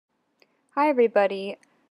Hi everybody.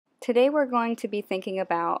 Today we're going to be thinking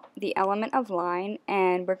about the element of line,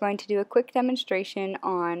 and we're going to do a quick demonstration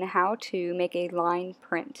on how to make a line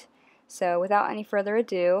print. So without any further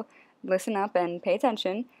ado, listen up and pay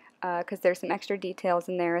attention because there's some extra details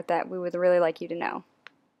in there that we would really like you to know.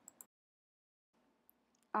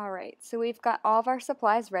 Alright, so we've got all of our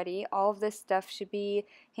supplies ready. All of this stuff should be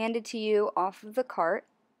handed to you off of the cart.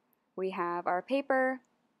 We have our paper,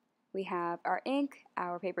 we have our ink,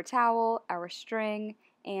 our paper towel, our string,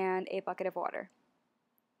 and a bucket of water.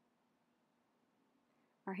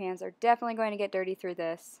 Our hands are definitely going to get dirty through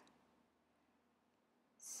this.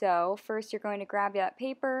 So first you're going to grab that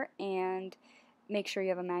paper and make sure you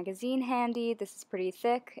have a magazine handy. This is pretty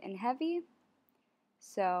thick and heavy.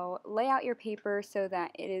 So lay out your paper so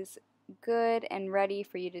that it is good and ready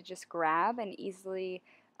for you to just grab and easily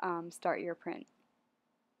start your print.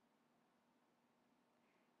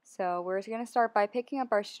 So we're going to start by picking up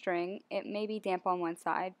our string. It may be damp on one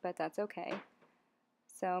side, but that's okay.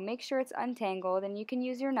 So make sure it's untangled, and you can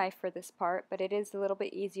use your knife for this part, but it is a little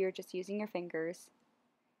bit easier just using your fingers.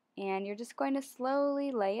 And you're just going to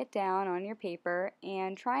slowly lay it down on your paper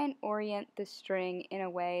and try and orient the string in a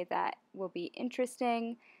way that will be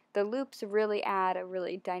interesting. The loops really add a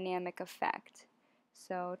really dynamic effect.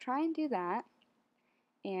 So try and do that.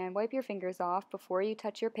 And wipe your fingers off before you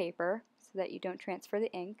touch your paper so that you don't transfer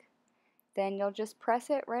the ink. Then you'll just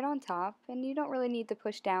press it right on top, and you don't really need to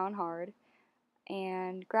push down hard.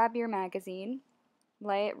 And grab your magazine,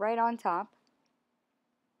 lay it right on top,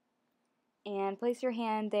 and place your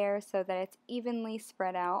hand there so that it's evenly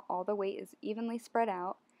spread out, all the weight is evenly spread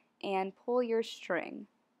out, and pull your string.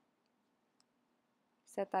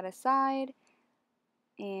 Set that aside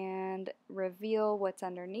and reveal what's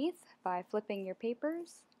underneath by flipping your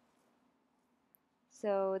papers.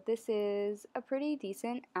 So this is a pretty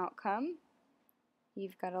decent outcome.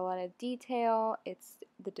 You've got a lot of detail,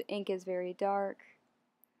 the ink is very dark,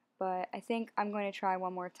 but I think I'm going to try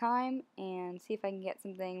one more time and see if I can get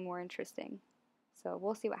something more interesting. So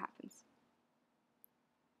we'll see what happens.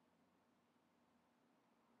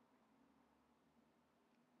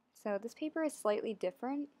 So this paper is slightly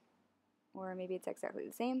different, or maybe it's exactly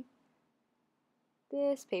the same.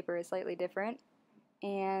 This paper is slightly different,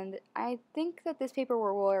 and I think that this paper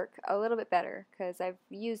will work a little bit better because I've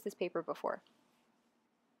used this paper before.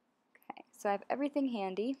 Okay, so I have everything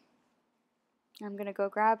handy. I'm going to go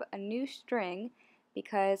grab a new string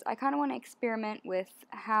because I kind of want to experiment with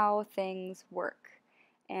how things work.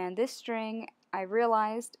 And this string, I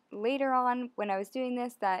realized later on when I was doing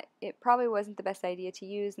this that it probably wasn't the best idea to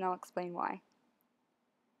use, and I'll explain why.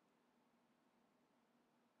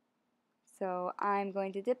 So I'm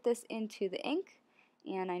going to dip this into the ink,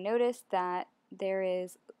 and I noticed that there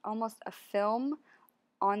is almost a film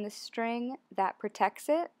on the string that protects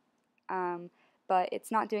it, but it's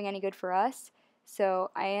not doing any good for us. So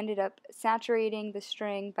I ended up saturating the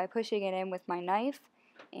string by pushing it in with my knife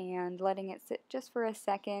and letting it sit just for a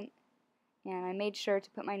second. And I made sure to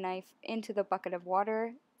put my knife into the bucket of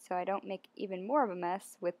water so I don't make even more of a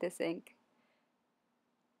mess with this ink.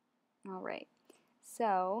 Alright,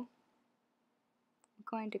 so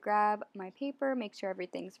I'm going to grab my paper, make sure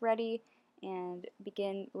everything's ready, and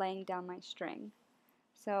begin laying down my string.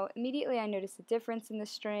 So immediately I noticed a difference in the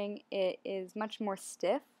string. It is much more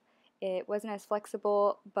stiff. It wasn't as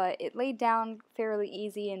flexible, but it laid down fairly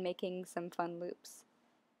easy in making some fun loops.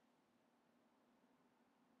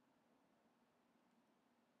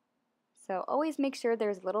 So always make sure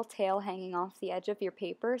there's a little tail hanging off the edge of your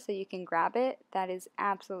paper so you can grab it. That is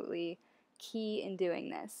absolutely key in doing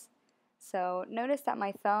this. So notice that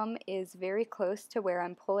my thumb is very close to where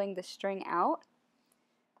I'm pulling the string out.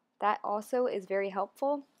 That also is very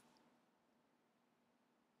helpful.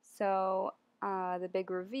 So the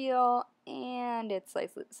big reveal, and it's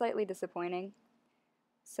slightly disappointing.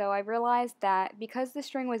 So I realized that because the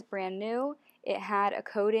string was brand new, it had a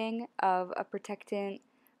coating of a protectant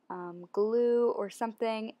glue or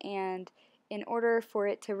something, and in order for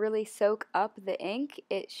it to really soak up the ink,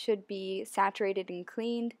 it should be saturated and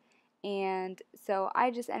cleaned. And so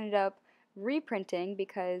I just ended up reprinting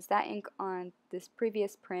because that ink on this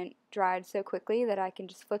previous print dried so quickly that I can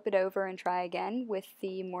just flip it over and try again with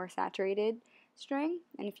the more saturated string.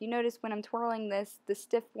 And if you notice when I'm twirling this, the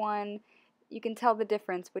stiff one, you can tell the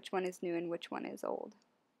difference which one is new and which one is old.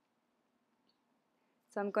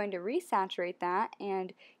 So I'm going to resaturate that,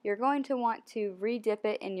 and you're going to want to re-dip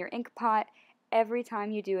it in your ink pot every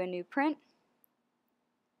time you do a new print.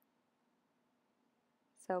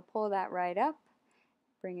 So pull that right up,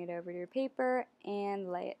 bring it over to your paper, and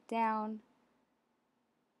lay it down.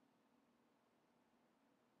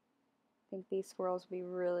 think these swirls will be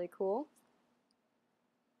really cool.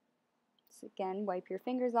 So again, wipe your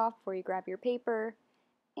fingers off before you grab your paper,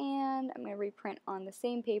 and I'm going to reprint on the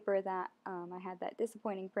same paper that I had that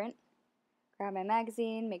disappointing print. Grab my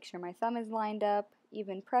magazine, make sure my thumb is lined up,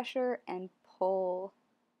 even pressure, and pull.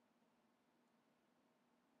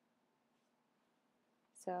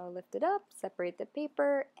 So lift it up, separate the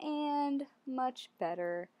paper, and much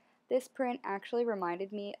better. This print actually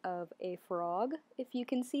reminded me of a frog, if you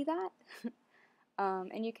can see that.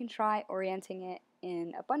 And you can try orienting it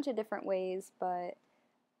in a bunch of different ways, but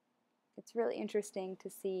it's really interesting to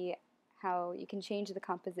see how you can change the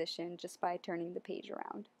composition just by turning the page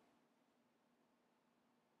around.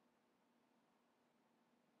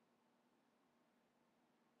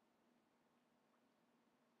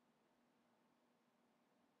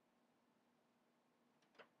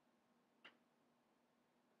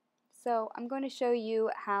 So I'm going to show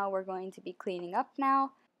you how we're going to be cleaning up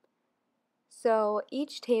now. So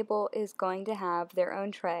each table is going to have their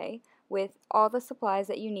own tray with all the supplies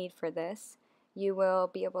that you need for this. You will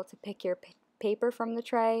be able to pick your paper from the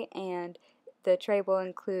tray, and the tray will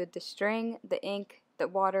include the string, the ink, the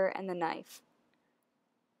water, and the knife.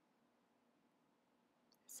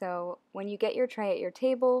 So when you get your tray at your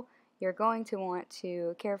table, you're going to want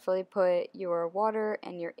to carefully put your water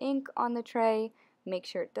and your ink on the tray. Make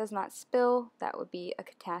sure it does not spill. That would be a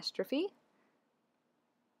catastrophe.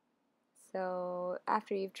 So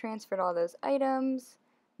after you've transferred all those items,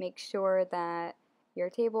 make sure that your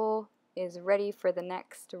table is ready for the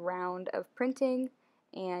next round of printing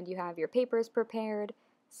and you have your papers prepared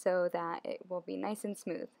so that it will be nice and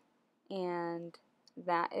smooth. And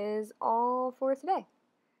that is all for today.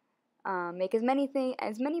 Make as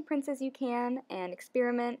many prints as you can and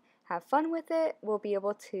experiment. Have fun with it. We'll be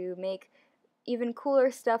able to make even cooler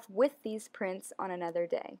stuff with these prints on another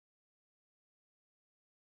day.